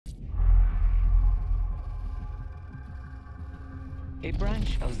A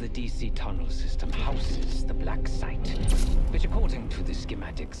branch of the DC tunnel system houses the black site, which according to the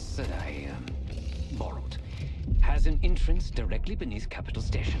schematics that I borrowed, has an entrance directly beneath Capital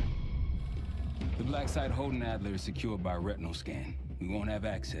Station. The black site holding Adler is secured by a retinal scan. We won't have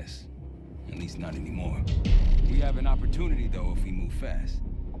access. At least not anymore. We have an opportunity, though, if we move fast.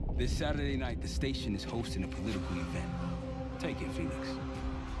 This Saturday night, the station is hosting a political event. Take it, Felix.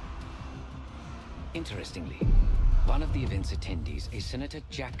 Interestingly, one of the event's attendees, a Senator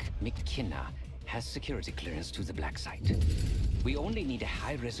Jack McKenna, has security clearance to the black site. We only need a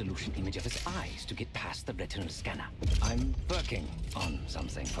high-resolution image of his eyes to get past the retinal scanner. I'm working on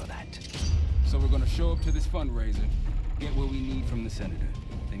something for that. So we're gonna show up to this fundraiser, get what we need from the Senator,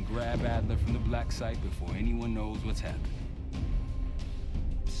 then grab Adler from the black site before anyone knows what's happened.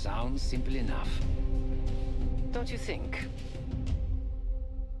 Sounds simple enough. Don't you think?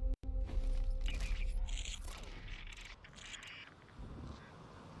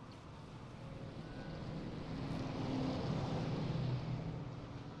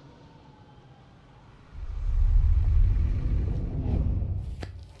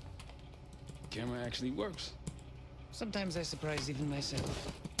 Camera actually works. Sometimes I surprise even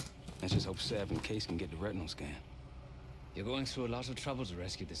myself. Let's just hope Sav and Case can get the retinal scan. You're going through a lot of trouble to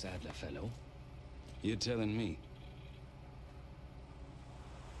rescue this Adler fellow. You're telling me.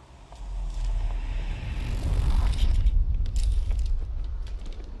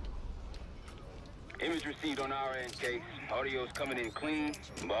 Image received on our end, Case. Audio's coming in clean.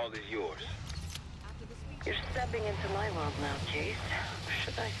 Ball is yours. You're stepping into my world now, Case.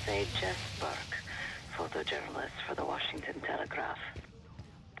 Should I say Jess Burke, photojournalist for the Washington Telegraph.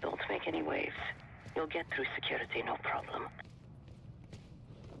 Don't make any waves. You'll get through security, no problem.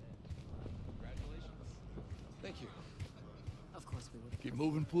 Thank you. Of course we would. Keep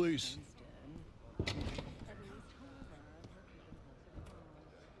moving, please.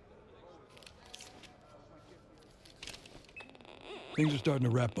 Things are starting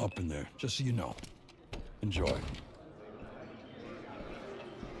to wrap up in there, just so you know. Enjoy.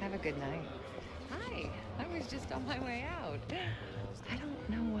 Have a good night. Hi, I was just on my way out. I don't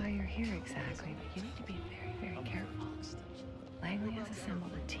know why you're here exactly, but you need to be very, very careful. Langley has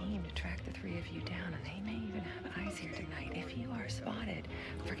assembled a team to track the three of you down, and they may even have eyes here tonight. If you are spotted,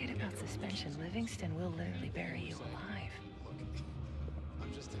 forget about suspension. Livingston will literally bury you alive.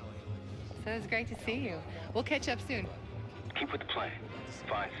 So it's great to see you. We'll catch up soon. Keep with the plan.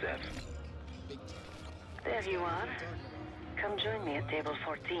 Find Sav. There you are. Come join me at table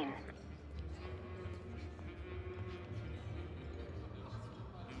 14.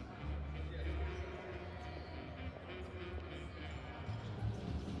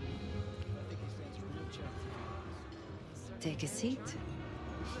 Take a seat.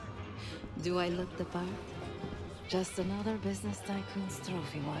 Do I look the part? Just another business tycoon's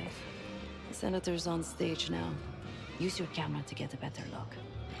trophy wife. The senator's on stage now. Use your camera to get a better look.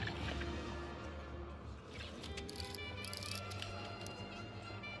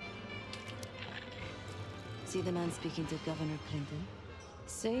 See the man speaking to Governor Clinton?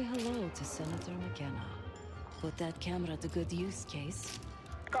 Say hello to Senator McKenna. Put that camera to good use, Case.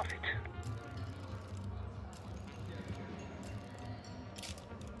 Got it.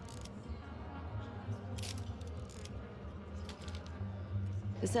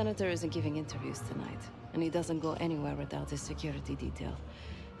 The senator isn't giving interviews tonight, and he doesn't go anywhere without his security detail.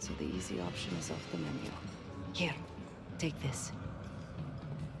 So the easy option is off the menu. Here, take this.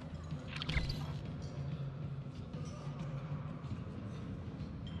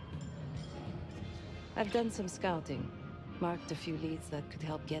 I've done some scouting. Marked a few leads that could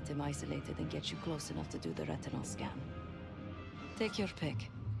help get him isolated and get you close enough to do the retinal scan. Take your pick.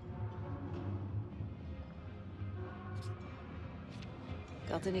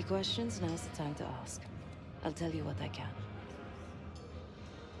 Got any questions? Now's the time to ask. I'll tell you what I can.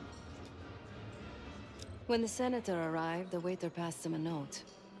 When the senator arrived, the waiter passed him a note.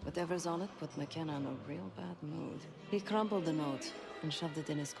 Whatever's on it put McKenna in a real bad mood. He crumpled the note and shoved it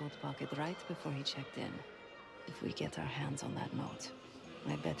in his coat pocket right before he checked in. If we get our hands on that note,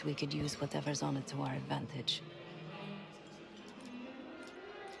 I bet we could use whatever's on it to our advantage.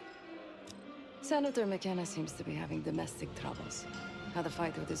 Senator McKenna seems to be having domestic troubles. Had a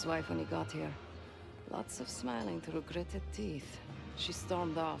fight with his wife when he got here. Lots of smiling through gritted teeth. She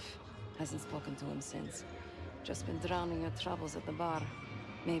stormed off. Hasn't spoken to him since. Just been drowning her troubles at the bar.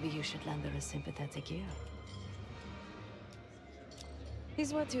 Maybe you should lend her a sympathetic ear.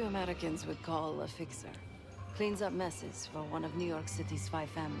 He's what you Americans would call a fixer. Cleans up messes for one of New York City's 5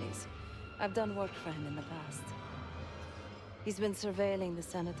 families. I've done work for him in the past. He's been surveilling the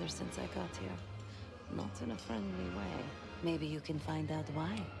senator since I got here. Not in a friendly way. Maybe you can find out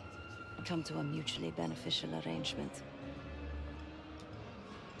why. Come to a mutually beneficial arrangement.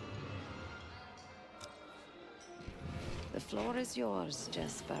 The floor is yours,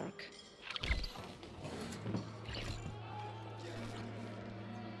 Jess Burke.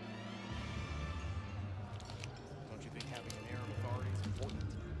 Don't you think having an air of authority is important?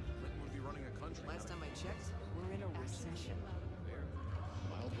 Clinton would be running a country. Last time I checked, we're in a recession.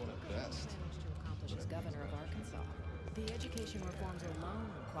 Mild one at best. Managed to accomplish as governor of Arkansas. The education reforms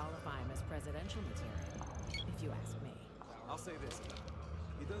alone qualify him as presidential material, if you ask me. I'll say this about him.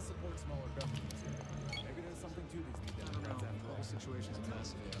 He does support smaller governments. Maybe there's something to these new Democrats after all. The whole situation's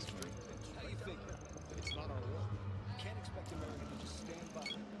massively escalated. How do you figure? It's not our war. You can't expect America to just stand by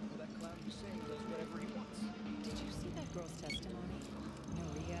while that clown Hussein does whatever he wants. Did you see that girl's testimony?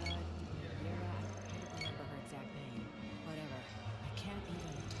 Maria, I don't remember her exact name. Whatever. I can't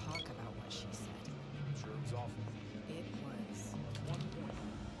even talk about what she said. I'm sure it was awful. It was. 1 point.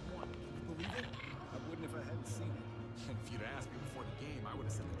 1. Can you believe it? I wouldn't if I hadn't seen it. And if you'd asked me before the game, I would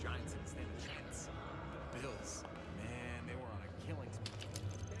have said the Giants didn't stand a chance. The Bills, man, they were on a killing spree.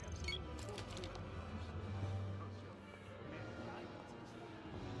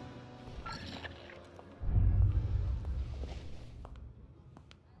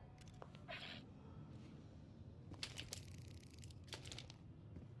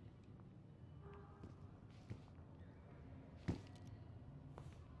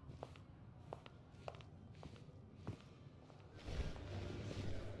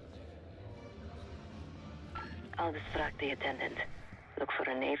 I'll distract the attendant. Look for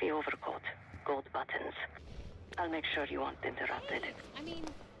a navy overcoat, gold buttons. I'll make sure you aren't interrupted. I mean,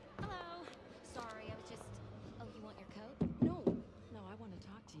 hello. Sorry, I was just... Oh, you want your coat? No, I want to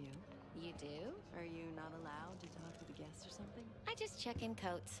talk to you. You do? Are you not allowed to talk to the guests or something? I just check in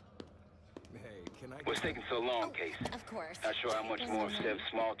coats. Hey, can I... What's taking so long, Case? Of course. Not sure how much more stiff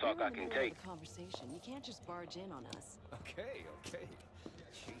small talk I can take. Conversation. You can't just barge in on us. Okay.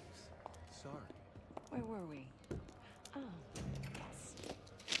 Jeez. Sorry. Where were we? Oh, yes.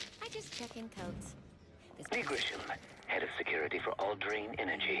 I just check in coats. Lee Grisham, head of security for Aldrine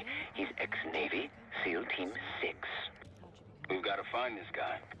Energy. He's ex-Navy, SEAL Team 6. We've got to find this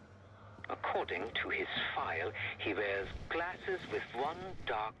guy. According to his file, he wears glasses with one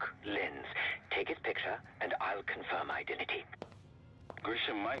dark lens. Take his picture, and I'll confirm identity.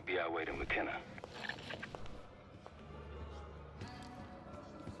 Grisham might be our way to McKenna.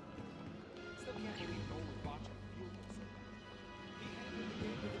 Still can't believe no one watching fuel so he handled the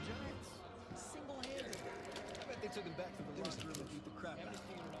game with the Giants. Single-handed. I bet they took him back to the locker room and beat the crap out of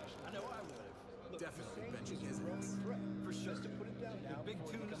him. I know I would have. Definitely benching his ass. For sure. Just to put it down now, the big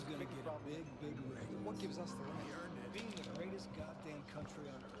tuna's gonna get a big ring. What gives us the right? Being the greatest goddamn country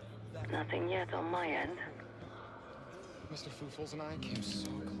on earth. Nothing yet on my end. Mr. Foofles and I came so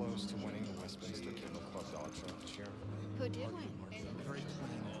close to winning the Westminster Kennel Club dog show this year. Who did win? Very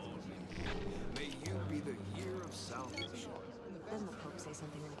clean. May you be the year of salvation. Doesn't the Pope say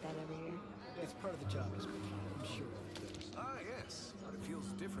something like that every year? It's part of the job description, I'm sure. Ah, yes. But it feels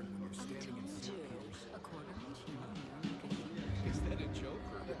different when you're standing in Syracuse. A quarter inch. Is that a joke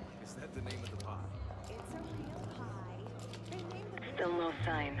or is that the name of the pie? It's a real pie. They named the Still no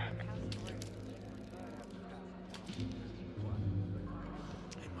sign.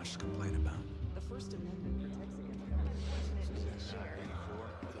 Ain't much to complain about. The First Amendment protects against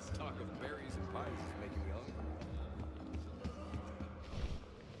This talk of berries and pies is making me hungry.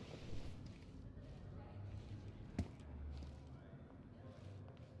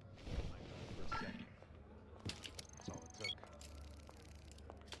 That's all it took.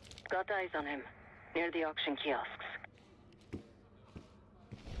 Got eyes on him, near the auction kiosks.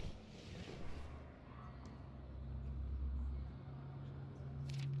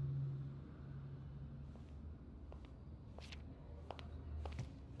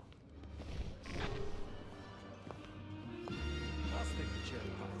 I'll stick to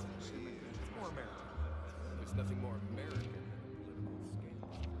cherry pies. It's more American. There's nothing more American than political scandal.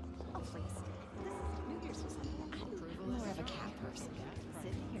 Oh, please. This is New Year's or something. I'm more of a cat person.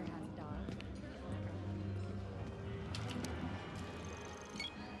 Sitting here having dog.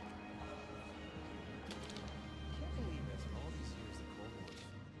 Can't believe that in all these years the Cold War's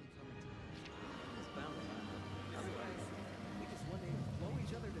finally coming to an end. It's bound to happen. Otherwise, we just one day blow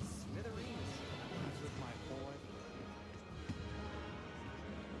each other to smithereens. As with my boy.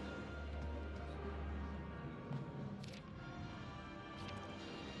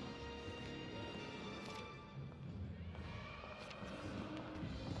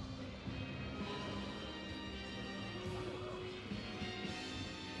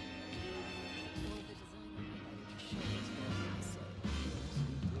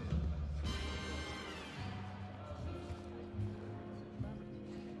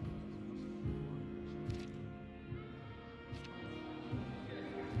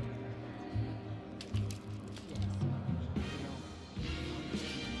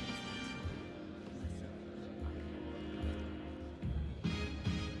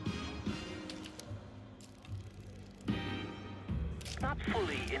 not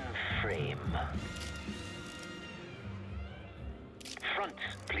fully in frame. Front,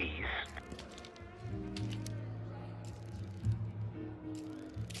 please.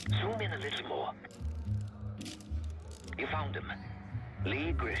 Zoom in a little more. You found him.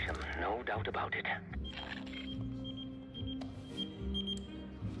 Lee Grisham, no doubt about it.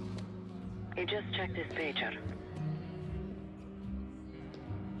 He just checked his pager.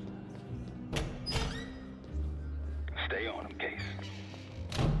 Stay on him, Case.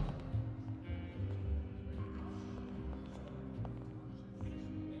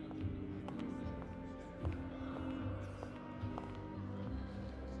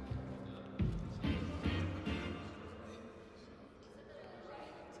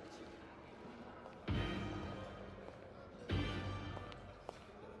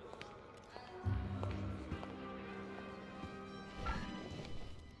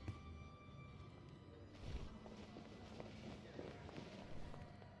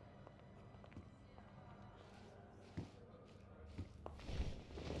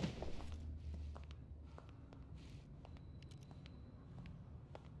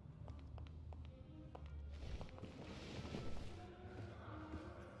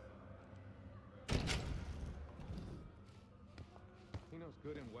 He knows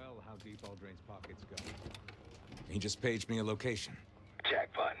good and well how deep Aldrain's pockets go. He just paged me a location.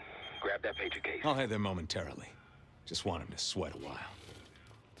 Jackpot. Grab that pager, Case. I'll head there momentarily. Just want him to sweat a while.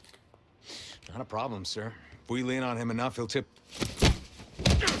 Not a problem, sir. If we lean on him enough, he'll tip...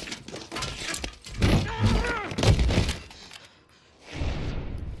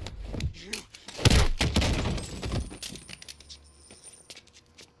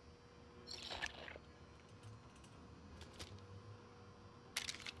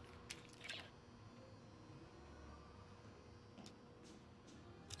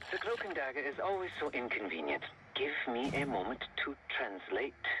 The cloak and dagger is always so inconvenient. Give me a moment to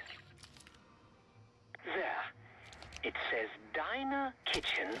translate. There. It says Diner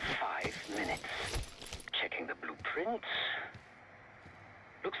Kitchen 5 minutes. Checking the blueprints.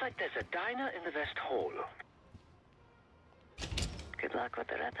 Looks like there's a diner in the West Hall. Good luck with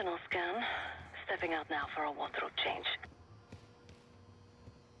the retinal scan. Stepping out now for a wardrobe change.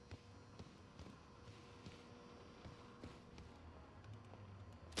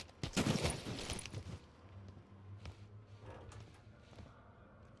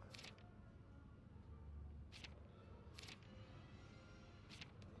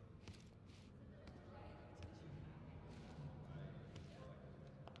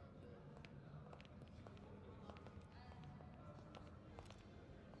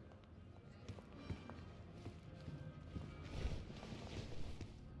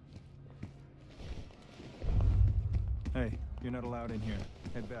 Hey, you're not allowed in here.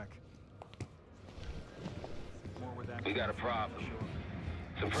 Head back. We got a problem.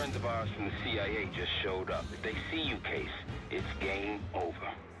 Some friends of ours from the CIA just showed up. If they see you, Case, it's game over.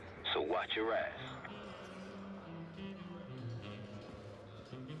 So watch your ass.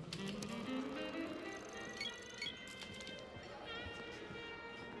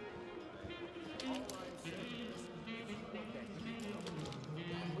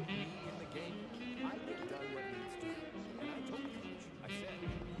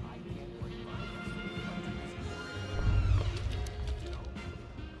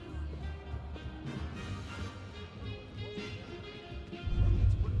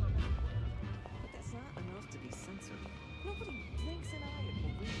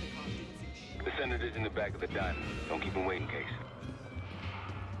 The senator's in the back of the diner. Don't keep him waiting, Case.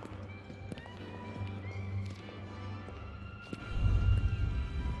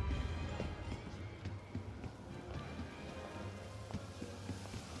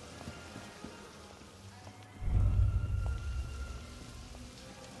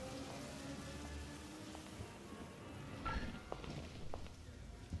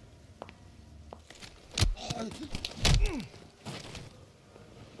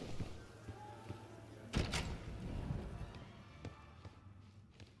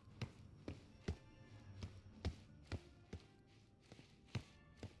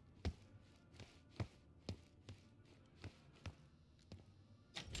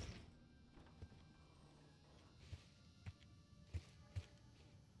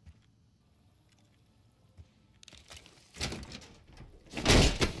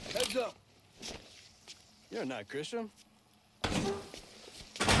 Heads up. You're not Grisham.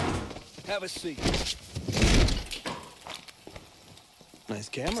 Have a seat. Nice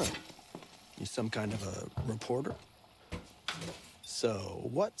camera. You some kind of a reporter? So,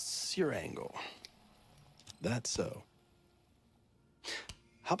 what's your angle? That's so.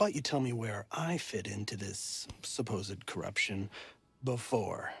 How about you tell me where I fit into this supposed corruption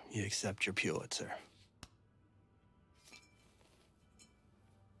before you accept your Pulitzer.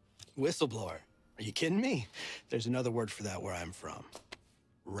 Whistleblower. Are you kidding me? There's another word for that where I'm from.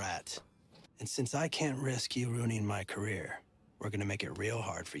 Rat. And since I can't risk you ruining my career, we're gonna make it real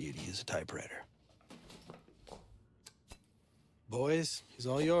hard for you to use a typewriter. Boys, he's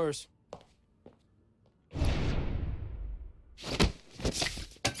all yours.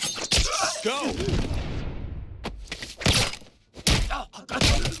 Go!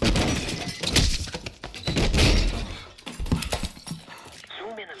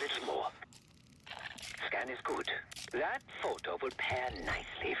 Zoom in a little more. Scan is good. That photo will pair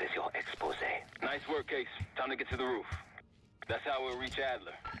nicely with your expose. Nice work, Case. Time to get to the roof. That's how we'll reach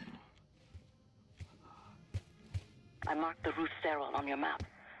Adler. I marked the roof stairwell on your map.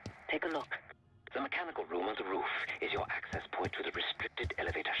 Take a look. The mechanical room on the roof is your access point to the restricted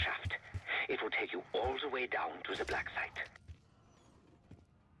elevator shaft. It will take you all the way down to the black site.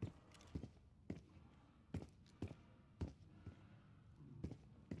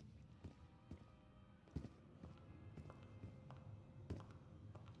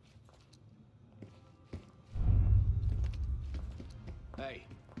 Hey,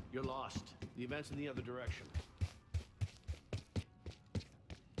 you're lost. The event's in the other direction.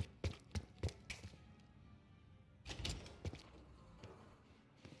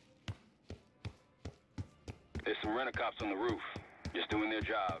 There's some rent-a-cops on the roof. Just doing their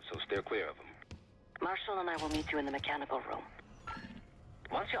job, so steer clear of them. Marshall and I will meet you in the mechanical room.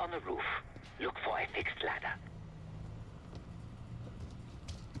 Once you're on the roof, look for a fixed ladder.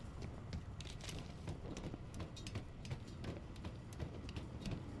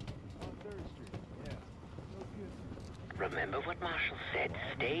 Remember what Marshall said,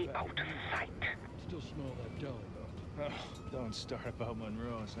 stay out of sight. Still smell that deli, though. Oh, don't start about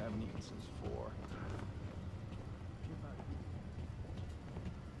Monroe's. I haven't eaten since 4.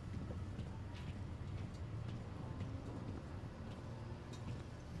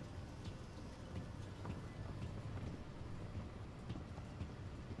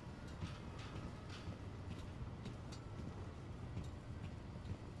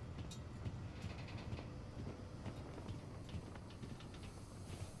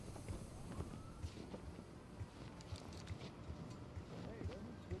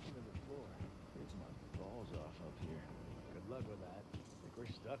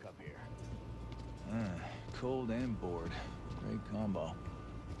 Stuck up here. Cold and bored. Great combo.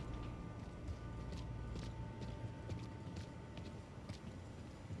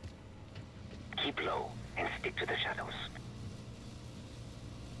 Keep low and stick to the shadows.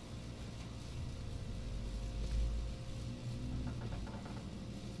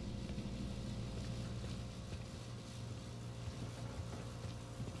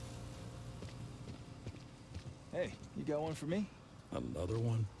 Hey, you got one for me? Another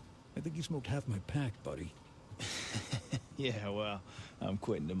one? I think you smoked half my pack, buddy. Yeah, well, I'm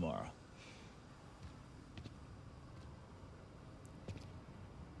quitting tomorrow.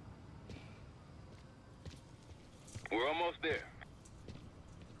 We're almost there.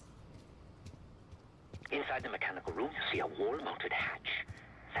 Inside the mechanical room, you see a wall-mounted hatch.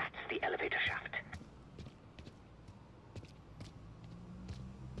 That's the elevator shaft.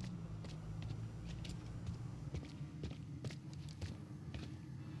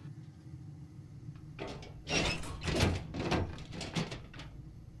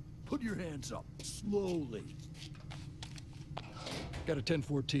 Put your hands up, slowly. Got a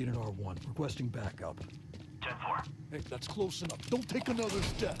 1014 and R1, requesting backup. 10-4. Hey, that's close enough. Don't take another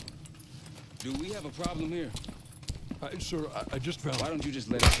step. Do we have a problem here? Sir, I just found... Why don't you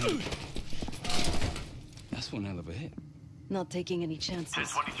just let us hit? That's one hell of a hit. Not taking any chances.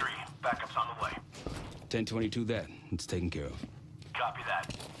 1023. Backup's on the way. 1022 that. It's taken care of. Copy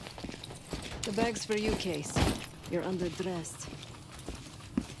that. The bag's for you, Case. You're underdressed.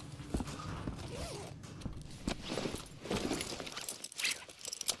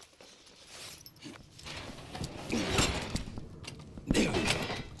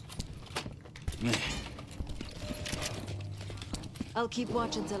 I'll keep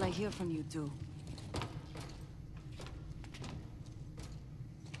watch until I hear from you two.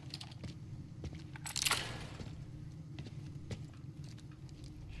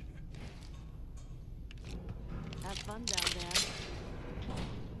 Have fun down there.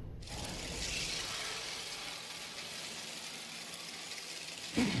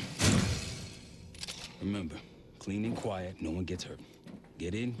 Remember, clean and quiet, no one gets hurt.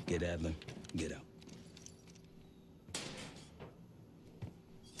 Get in, get Adler, get out.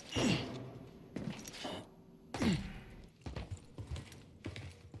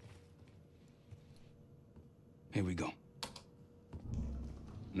 Here we go.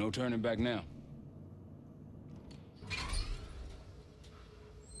 No turning back now.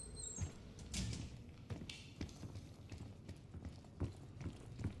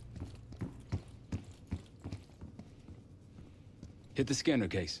 Hit the scanner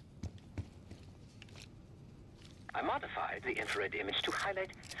case. I modified the infrared image to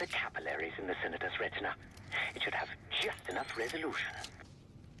highlight the capillaries in the Senator's retina. It should have just enough resolution.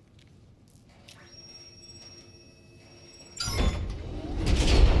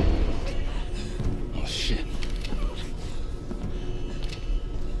 Oh, shit.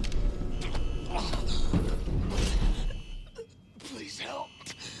 Please help.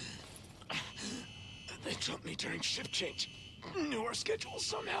 They jumped me during shift change. Knew our schedule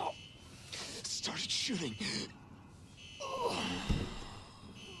somehow. Started shooting.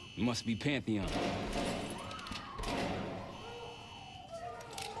 Must be Pantheon.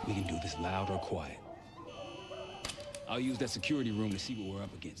 We can do this loud or quiet. I'll use that security room to see what we're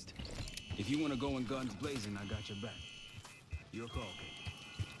up against. If you want to go in guns blazing, I got your back. Your call,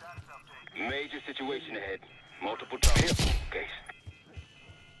 Kate. Major situation ahead. Multiple targets. Case.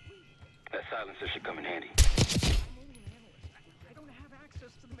 That silencer should come in handy. I don't have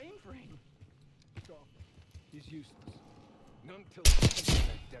access to the mainframe. So, he's useless. Not until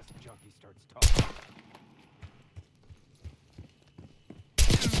that desk junkie starts talking.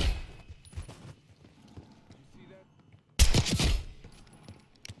 You see that?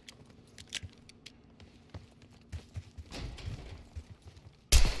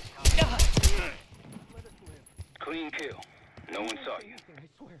 Clean kill. No one saw you. I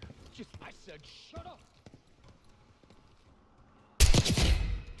swear. I said shut up.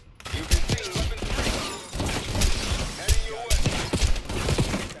 You can see weapons free. Heading your way.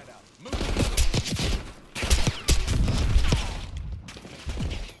 Check that out. Move.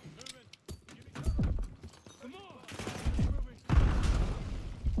 Come on.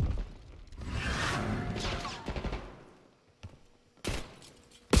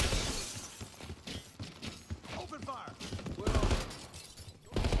 Open fire.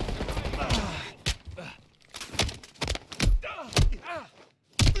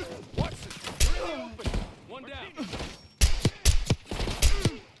 Watch this. Really open. One down.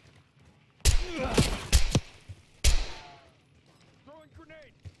 Throwing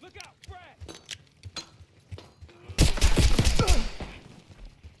grenade. Look out, Brad.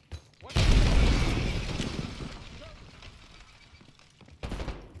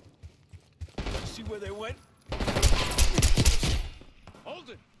 See where they went? Hold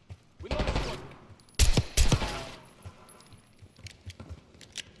it. We lost one.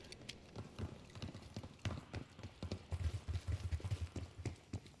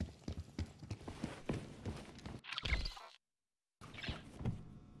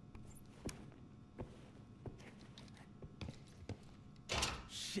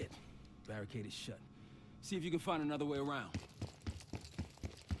 Shit. Barricade is shut. See if you can find another way around.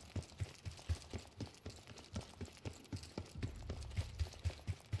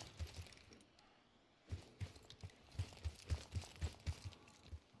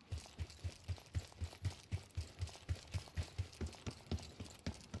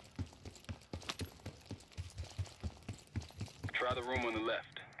 Try the room on the left.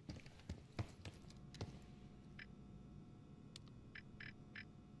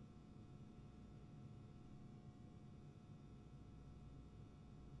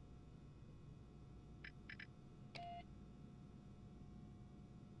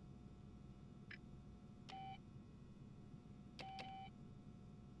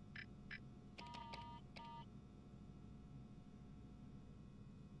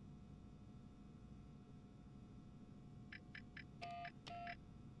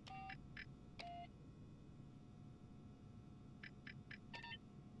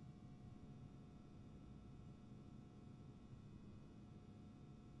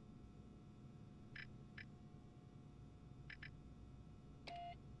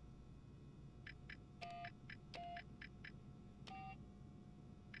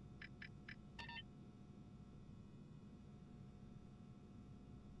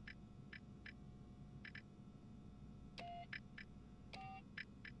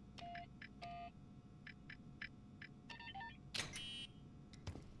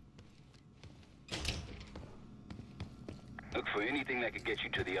 Look for anything that could get you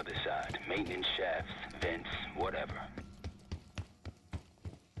to the other side. Maintenance shafts, vents, whatever.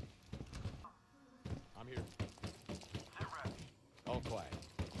 I'm here. All quiet.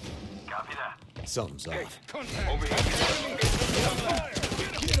 Copy that. Something's off. Contact. Over here. Fire.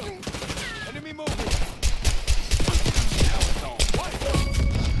 Get him. Enemy moving. Now it's on.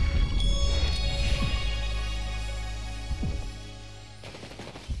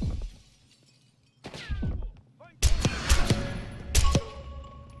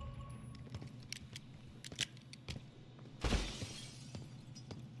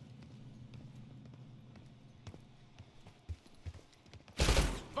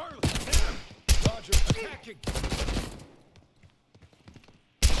 attacking!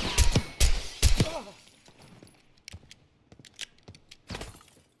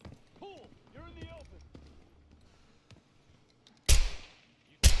 Pull! You're in the open!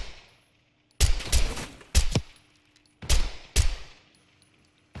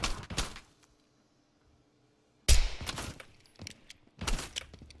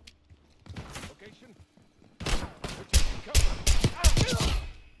 Location. We're taking cover.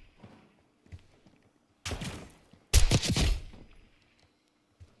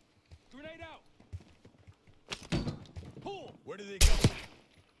 Grenade out. Pull. Where do they go?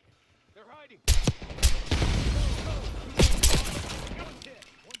 They're hiding. One's hit.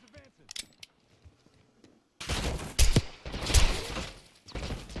 One's advancing.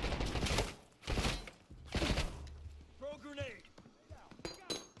 Throw a grenade.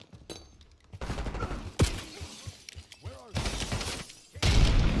 Where are they?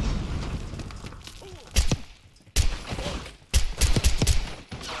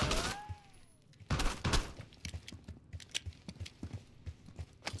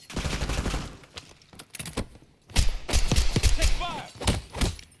 Take fire.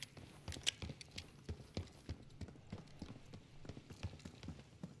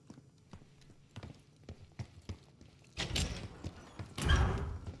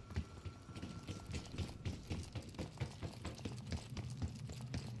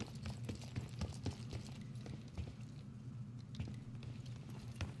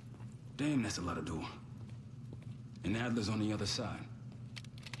 Damn, that's a lot of door. And Adler's on the other side.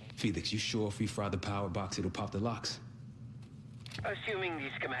 Felix, you sure if we fry the power box, it'll pop the locks? Assuming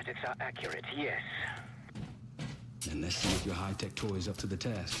these schematics are accurate, yes. Then let's see if your high-tech toy is up to the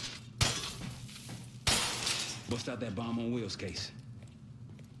task. Bust out that bomb on wheels case.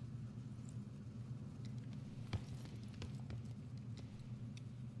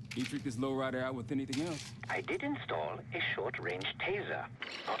 You trick this lowrider out with anything else? I did install a short-range taser.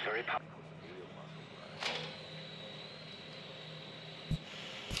 Not very powerful.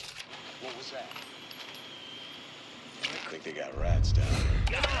 What was that? I think they got rats down here.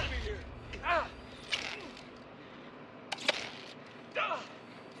 Get over here! Ah!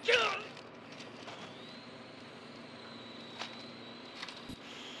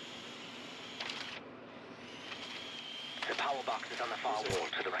 The power box is on the far wall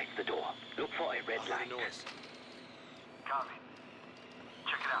to the right of the door. Look for a red light. Copy.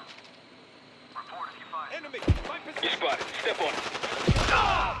 Check it out. Report if you find Enemy! My position! You spotted. Step on.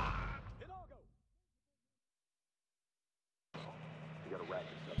 You got a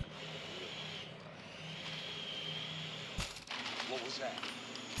racket stuff. What was that?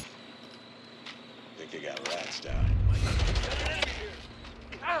 I think they got rats down.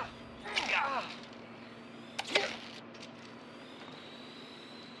 Ah! Ah!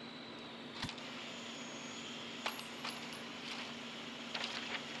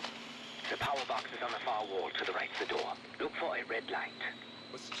 The power box is on the far wall to the right of the door. Look for a red light.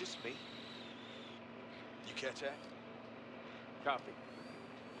 Was it just me? You catch that? Copy.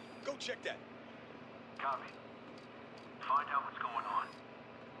 Go check that. Copy. Find out what's going on.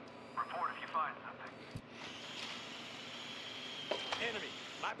 Report if you find something. Enemy,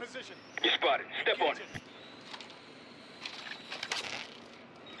 my position. You spotted. Step on it.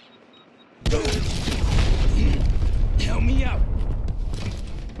 Help me out.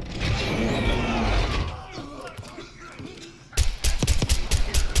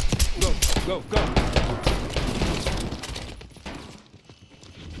 Go, go.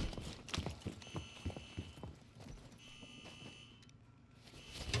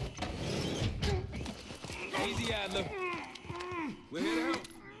 Easy, Adler. We're here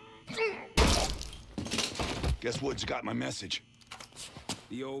to help. Guess Woods got my message.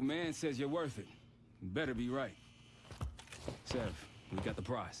 The old man says you're worth it. You better be right. Sev, we got the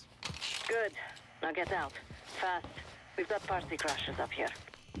prize. Good. Now get out. Fast. We've got party crashers up here.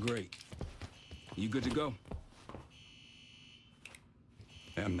 Great. You good to go?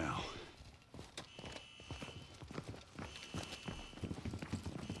 Am now.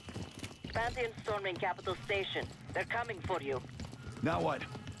 Pantheon storming Capital Station. They're coming for you. Now what?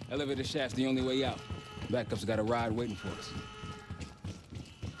 Elevator shaft's the only way out. Backup's got a ride waiting for us.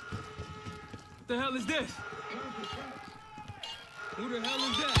 What the hell is this? Who the hell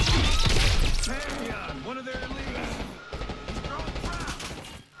is that? Pantheon, one of their elites.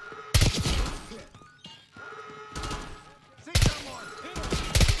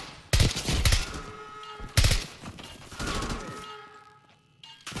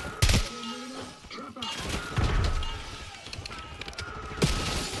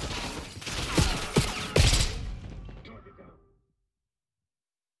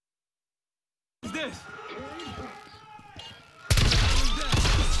 Who's this?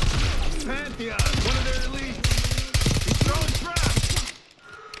 Pantheon, one of their elite. He's throwing traps.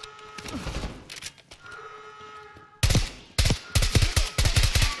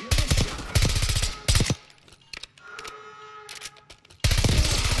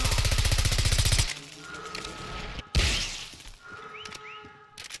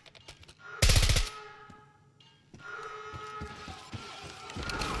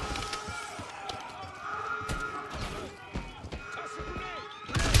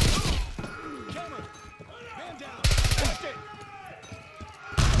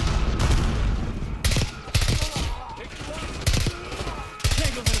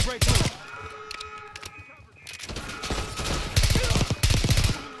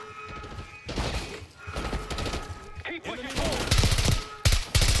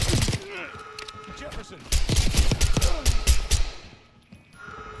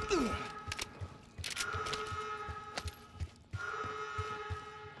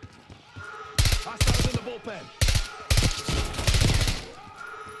 Hostiles in the bullpen.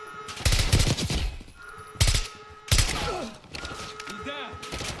 He's down.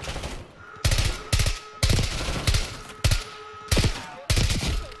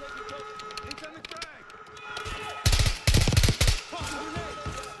 Incoming frag.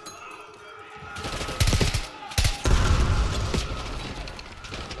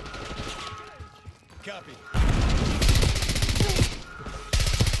 Copy.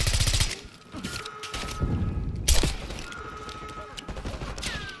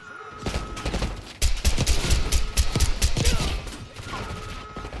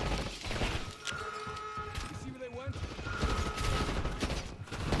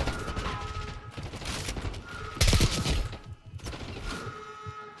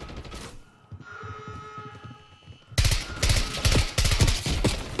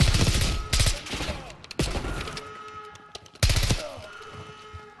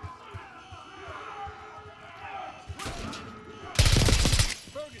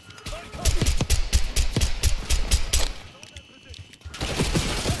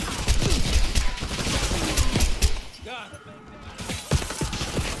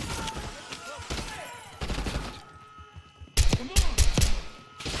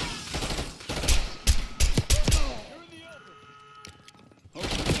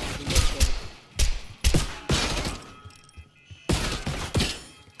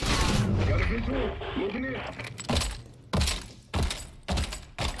 Moving in.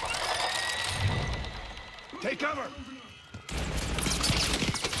 Take cover.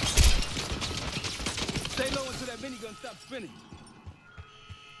 Stay low until that minigun stops spinning.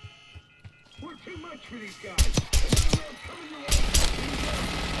 We're too much for these guys. Another round coming your way.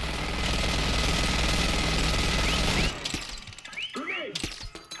 Grenade.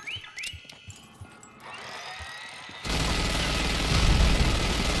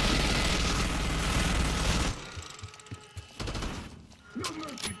 No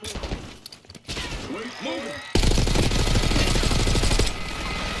mercy for them. Wait, move it.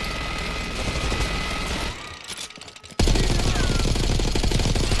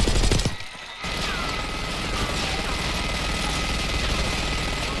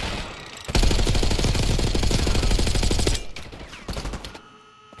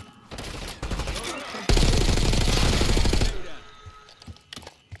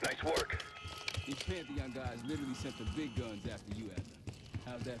 Nice work. These Pantheon guys literally sent the big guns after you, Adler.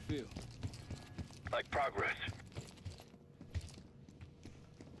 How's that feel? Like progress.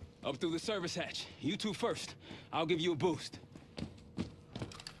 Up through the service hatch. You two first. I'll give you a boost.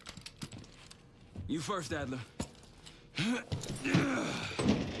 You first, Adler.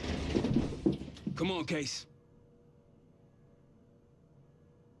 Come on, Case.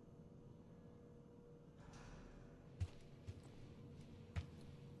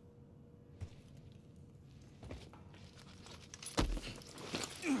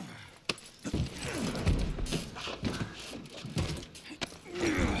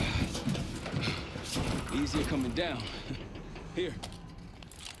 Easier coming down. Here.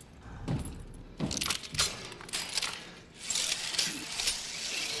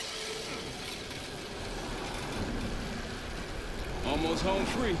 Almost home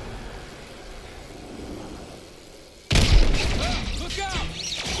free. Ah, look out!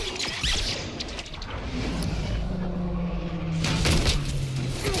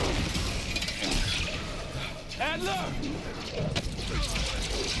 Adler!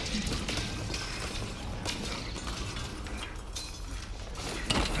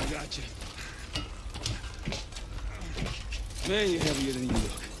 I got you. Man, you're heavier than you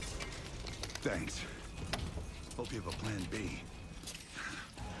look. Thanks. Hope you have a plan B.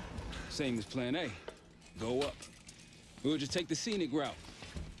 Same as plan A. Go up. We'll just take the scenic route.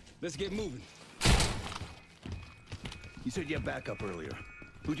 Let's get moving. You said you had backup earlier.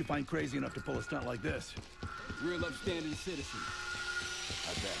 Who'd you find crazy enough to pull a stunt like this? Real upstanding citizen.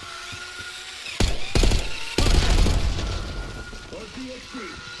 I bet.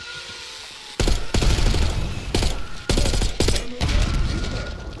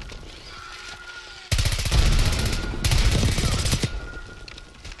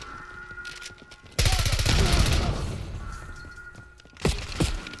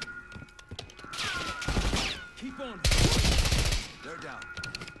 Keep on. They're down.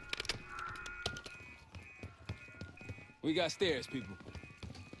 We got stairs, people.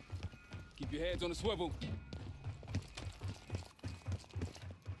 Keep your heads on the swivel.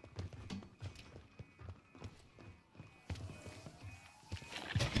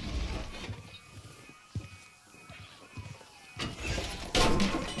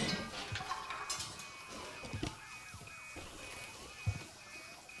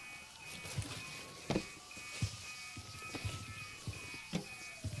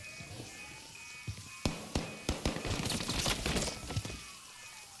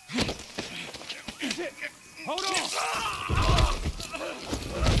 Hold on!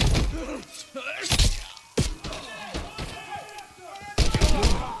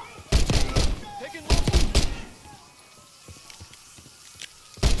 Taking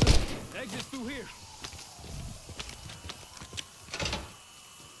exit through here.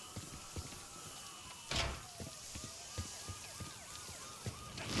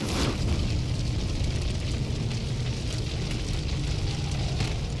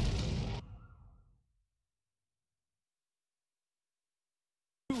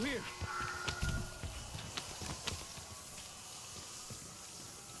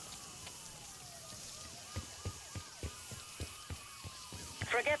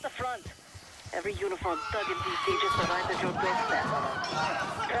 Forget the front. Every uniform thug in DC just arrived at your doorstep.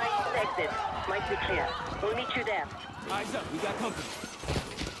 Try east exit. Might be clear. We'll meet you there. Eyes up, we got company.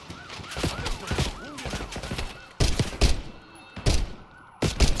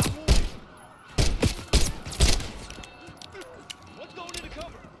 What's going into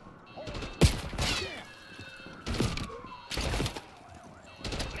cover?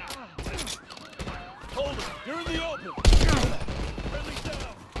 Hold it! You're in the open! Friendly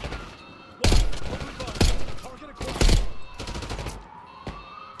down! Open fire! Target acquired!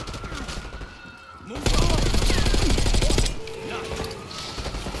 Move on! Nice!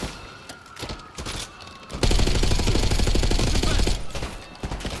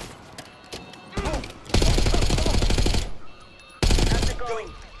 How's it going?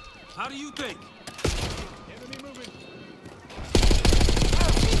 How do you think? Enemy moving!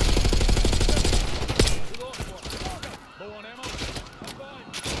 Low on ammo? I'm fine.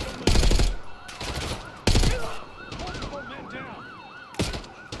 Multiple men down.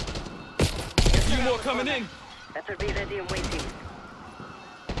 A few more coming in. Better be ready and waiting.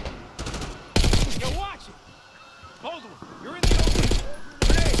 Yo, watch it! Both of them! You're in the open!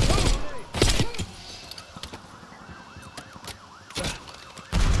 Grenade! Move!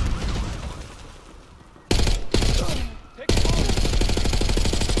 Take it home!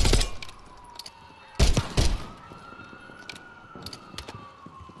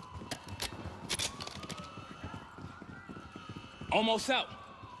 Almost out.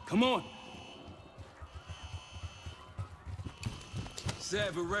 Come on.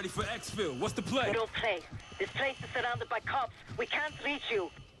 Said we're ready for exfil. What's the play? We don't play. This place is surrounded by cops. We can't reach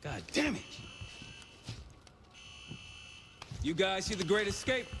you. God damn it. You guys see the Great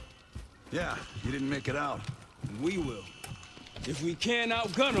Escape? Yeah, you didn't make it out. We will. If we can't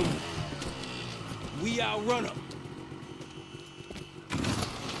outgun them, we outrun them.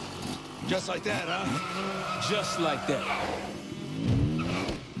 Just like that, huh? Just like that.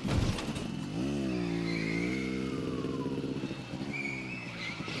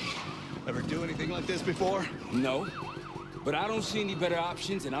 Ever do anything like this before? No, but I don't see any better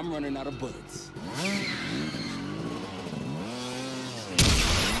options and I'm running out of bullets.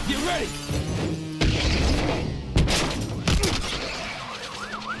 Get ready!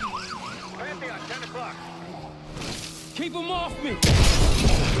 Pantheon, 10 o'clock. Keep them off me!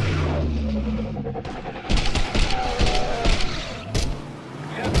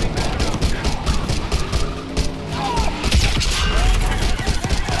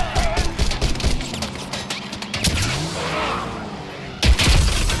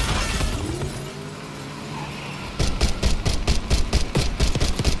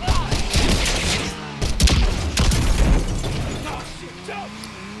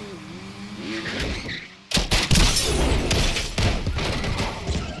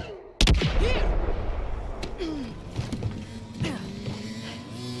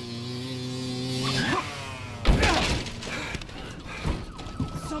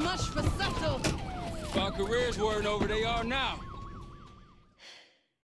 whirring over they are now.